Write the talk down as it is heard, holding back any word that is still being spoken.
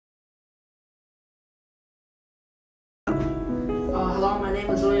Hello, my name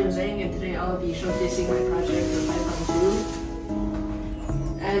is William Zhang, and today I'll be showcasing my project for Python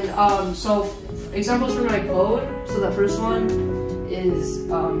 2. And so examples from my code. So the first one is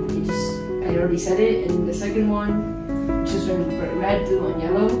I already said it, and the second one just red, blue, and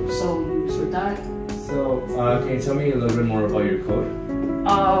yellow. So you sort that. So can you tell me a little bit more about your code?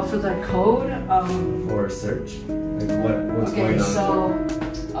 For the code, for search, like what's going on? So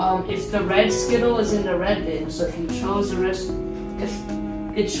if the red skittle is in the red bin, so if you chose the red,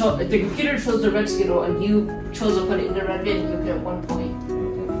 if the computer chose the red skittle and you chose to put it in the red bin, you get 1 point.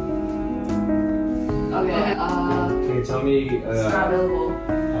 Okay. Can you tell me? It's not available.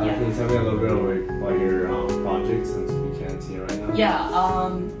 Yeah. Can you tell me a little bit about your project since we can't see it right now? Yeah.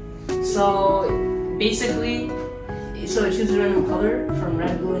 So basically, so it chooses a random color from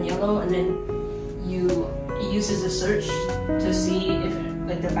red, blue, and yellow, and then it uses a search to see if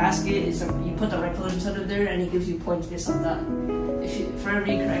like the basket is you put the right color inside of there, and it gives you points based on that. For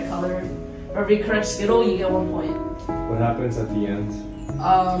every correct color, for every correct skittle, you get 1 point. What happens at the end?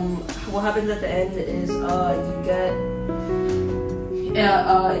 What happens at the end is you get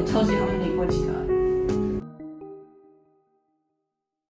it tells you how many points you got.